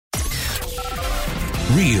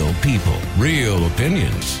Real people, real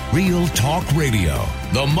opinions, real talk radio.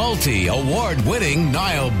 The multi-award-winning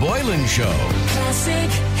Niall Boylan Show.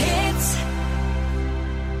 Classic hits.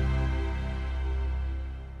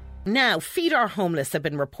 Now, Feed Our Homeless have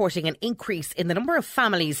been reporting an increase in the number of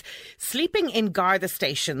families sleeping in Garda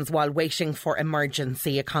stations while waiting for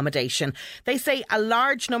emergency accommodation. They say a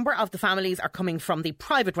large number of the families are coming from the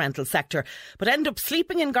private rental sector, but end up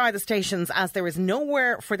sleeping in Garda stations as there is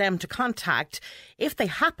nowhere for them to contact if they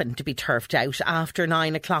happen to be turfed out after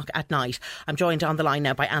 9 o'clock at night. I'm joined on the line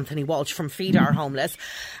now by Anthony Walsh from Feed Our Homeless.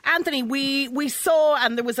 Anthony, we saw,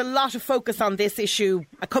 and there was a lot of focus on this issue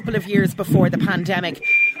a couple of years before the pandemic,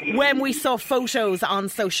 when we saw photos on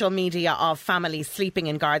social media of families sleeping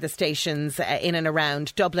in Garda stations in and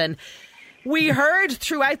around Dublin. We heard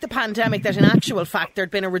throughout the pandemic that in actual fact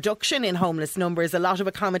there'd been a reduction in homeless numbers. A lot of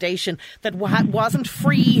accommodation that wasn't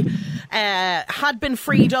free had been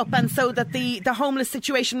freed up, and so that the homeless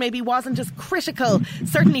situation maybe wasn't as critical,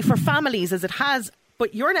 certainly for families, as it has.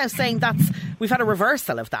 But you're now saying we've had a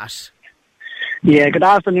reversal of that. Yeah, good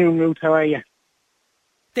afternoon, Ruth. How are you?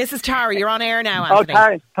 This is Tara. You're on air now, Anthony.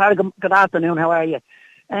 Oh, Tara, good afternoon. How are you?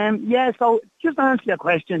 So just to answer your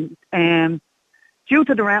question, due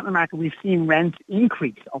to the rental market, we've seen rents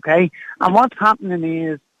increase, okay? And what's happening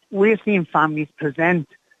is we're seeing families present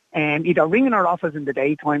either ringing our office in the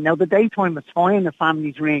daytime. Now, the daytime is fine if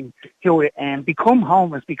families ring to become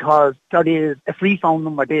homeless, because there is a free phone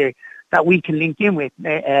number there that we can link in with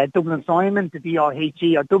Dublin Simon, the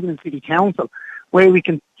DRHE, or Dublin City Council, where we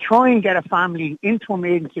can try and get a family into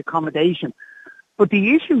emergency accommodation. But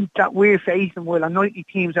the issue that we're facing while our nightly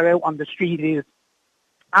teams are out on the street is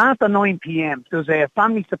after 9 p.m, there's a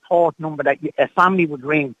family support number that a family would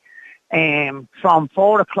ring from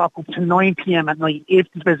 4 o'clock up to 9 p.m. at night if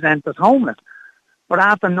they present as homeless. But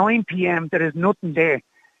after 9 p.m, there is nothing there.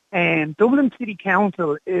 Dublin City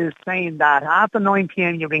Council is saying that after 9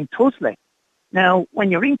 p.m, you ring Tusla. Now,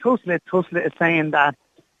 when you ring Tusla is saying that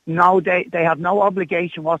no, they have no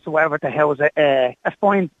obligation whatsoever to house a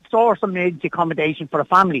fine source of emergency accommodation for a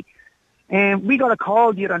family. We got a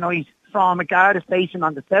call the other night from a Garda station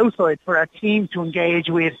on the south side for our team to engage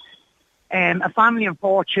with a family and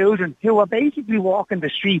 4 children who were basically walking the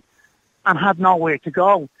street and had nowhere to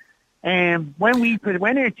go. When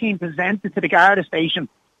our team presented to the Garda station,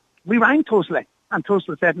 we rang Tusla, and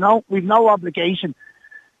Tusla said, no, we've no obligation.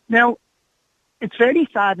 Now, it's very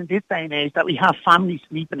sad in this day and age that we have families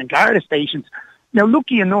sleeping in Garda stations. Now,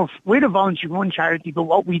 lucky enough, we're a volunteer-run charity, but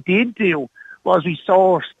what we did do was we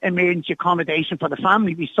sourced emergency accommodation for the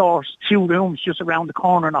family. We sourced 2 rooms just around the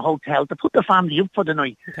corner in a hotel to put the family up for the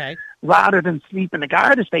night, rather than sleep in a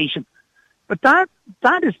Garda station. But that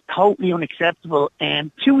is totally unacceptable. 2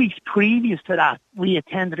 weeks previous to that, we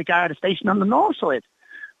attended a Garda station on the north side,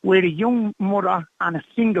 where a young mother and a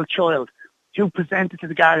single child who presented to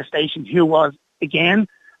the Garda station, who was, again,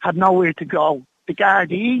 had nowhere to go. The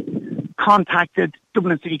Gardaí contacted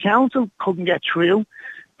Dublin City Council, couldn't get through.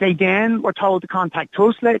 They then were told to contact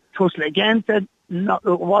Tusla. Tusla again said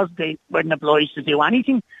they weren't obliged to do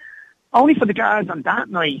anything. Only for the guards on that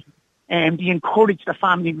night, they encouraged the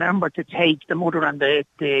family member to take the mother and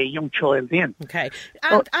the young child in. Okay.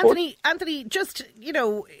 And Anthony, just,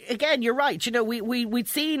 again, you're right. We'd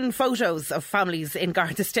seen photos of families in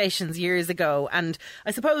Garda stations years ago, and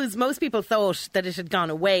I suppose most people thought that it had gone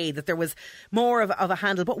away, that there was more of a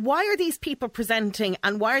handle. But why are these people presenting,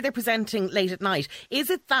 and why are they presenting late at night? Is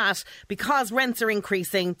it that because rents are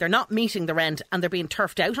increasing, they're not meeting the rent, and they're being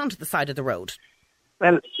turfed out onto the side of the road?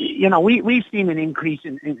 Well, we've seen an increase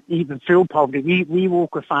in even food poverty. We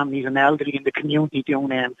work with families and elderly in the community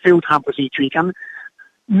doing food hampers each week. And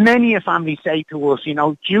many a family say to us,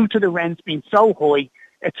 due to the rents being so high,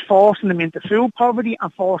 it's forcing them into food poverty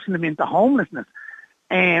and forcing them into homelessness.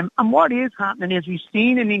 And what is happening is we've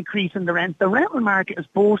seen an increase in the rent. The rental market is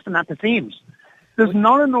bursting at the seams. There's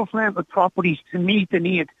not enough rental properties to meet the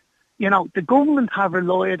need. The government have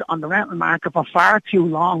relied on the rental market for far too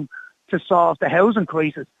long to solve the housing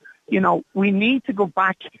crisis. We need to go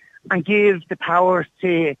back and give the powers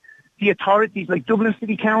to the authorities like Dublin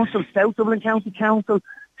City Council, South Dublin County Council,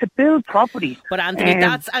 to build properties. But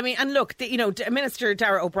Anthony, and look, Minister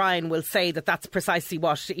Darragh O'Brien will say that that's precisely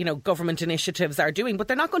what, government initiatives are doing, but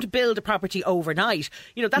they're not going to build a property overnight.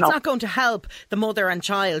 That's not going to help the mother and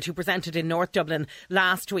child who presented in North Dublin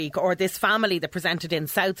last week, or this family that presented in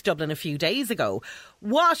South Dublin a few days ago.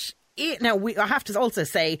 What Now, I have to also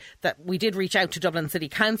say that we did reach out to Dublin City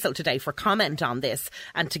Council today for comment on this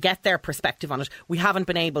and to get their perspective on it. We haven't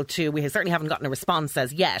been able to. We certainly haven't gotten a response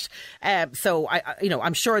as yet. So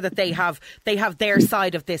I'm sure that they have their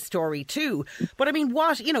side of this story too. But I mean,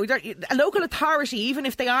 a local authority, even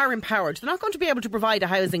if they are empowered, they're not going to be able to provide a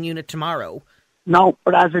housing unit tomorrow. No,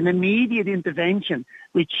 but as an immediate intervention,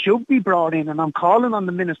 which should be brought in, and I'm calling on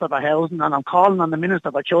the Minister for Housing and I'm calling on the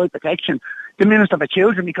Minister for Child Protection, the Minister for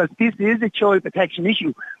Children, because this is a child protection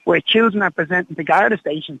issue where children are presented to Garda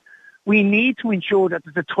stations. We need to ensure that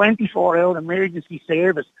there's a 24-hour emergency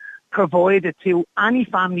service provided to any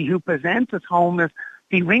family who presents as homeless.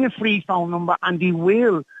 They ring a free phone number and they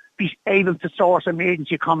will be able to source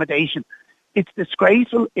emergency accommodation. It's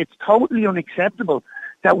disgraceful. It's totally unacceptable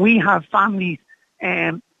that we have families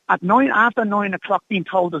after 9 o'clock being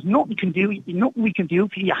told there's nothing we can do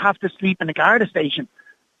for you, you have to sleep in a Garda station.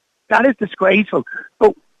 That is disgraceful.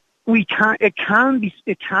 But it can be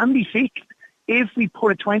fixed if we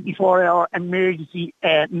put a 24-hour emergency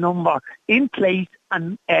number in place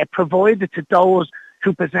and provide it to those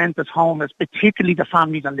who present as homeless, particularly the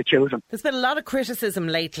families and the children. There's been a lot of criticism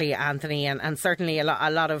lately, Anthony, and certainly a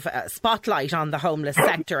lot of spotlight on the homeless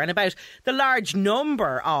sector and about the large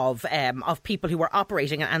number of people who are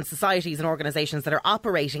operating and societies and organisations that are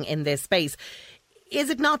operating in this space. Is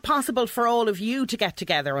it not possible for all of you to get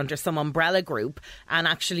together under some umbrella group and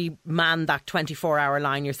actually man that 24-hour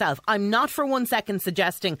line yourself? I'm not for 1 second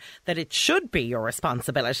suggesting that it should be your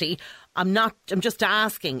responsibility. I'm just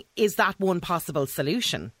asking, is that one possible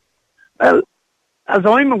solution? Well, as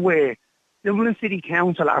I'm aware, Dublin City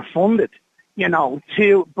Council are funded, Dublin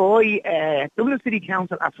City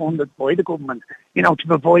Council are funded by the government, to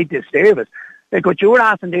provide this service. Like what you're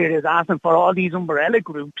asking there is asking for all these umbrella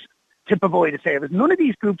groups to provide a service. None of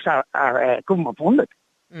these groups are government funded.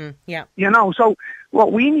 So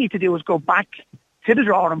what we need to do is go back to the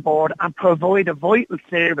drawing board and provide a vital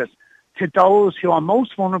service to those who are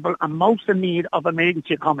most vulnerable and most in need of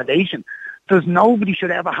emergency accommodation. Because nobody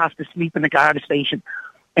should ever have to sleep in a Garda station.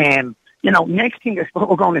 Next thing what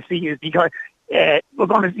we're going to see is because we're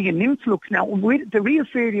going to see an influx now. The real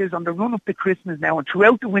fear is on the run up to Christmas now and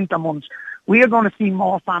throughout the winter months, we are going to see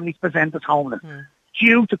more families present as homeless.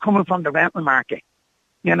 Due to coming from the rental market,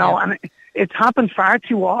 and it's happened far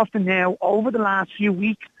too often now over the last few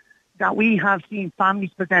weeks that we have seen families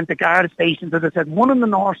present at Garda stations, as I said, one on the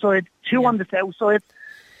north side, two on the south side.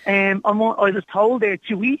 I was told there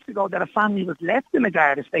 2 weeks ago that a family was left in a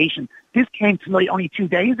Garda station. This came to light only 2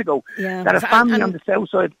 days ago, that a family on the south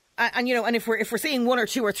side. And if we're seeing 1 or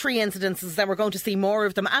 2 or 3 incidences, then we're going to see more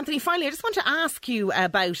of them. Anthony, finally, I just want to ask you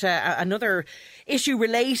about another issue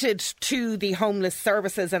related to the homeless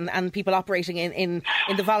services and people operating in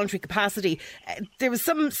the voluntary capacity. There was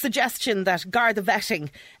some suggestion that Garda vetting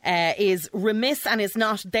is remiss and is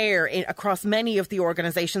not there across many of the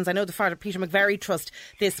organisations. I know the Father Peter McVerry Trust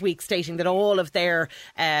this week stating that all of their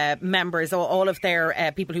members, all of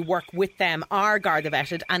their people who work with them are Garda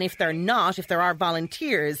vetted, and if they're not, if there are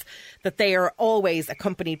volunteers, that they are always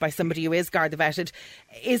accompanied by somebody who is Garda vetted.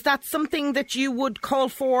 Is that something that you would call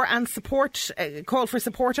for and support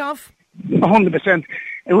of? 100%.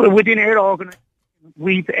 Within our organisation,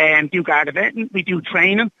 we do Garda vetting, we do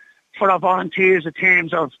training for our volunteers in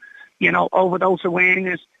terms of, overdose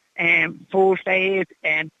awareness and first aid,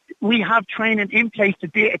 and we have training in place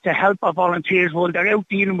to help our volunteers while they're out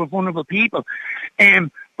dealing with vulnerable people.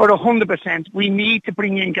 But 100%, we need to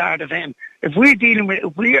bring in Garda vetting. If we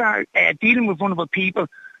are dealing with vulnerable people,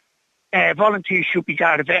 volunteers should be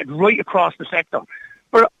Garda vetted right across the sector.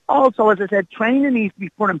 But also, as I said, training needs to be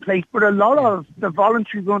put in place. But a lot of the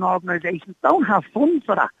voluntary run organisations don't have funds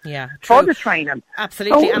for that. Yeah, for the training.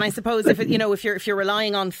 Absolutely, and I suppose if you're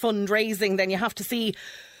relying on fundraising, then you have to see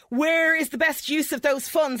where is the best use of those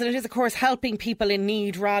funds? And it is, of course, helping people in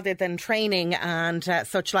need rather than training and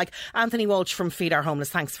such like. Anthony Walsh from Feed Our Homeless,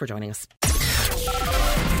 thanks for joining us.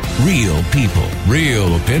 Real people,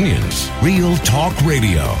 real opinions, real talk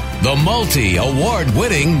radio. The multi-award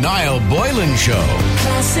winning Niall Boylan Show.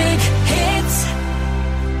 Classic hits.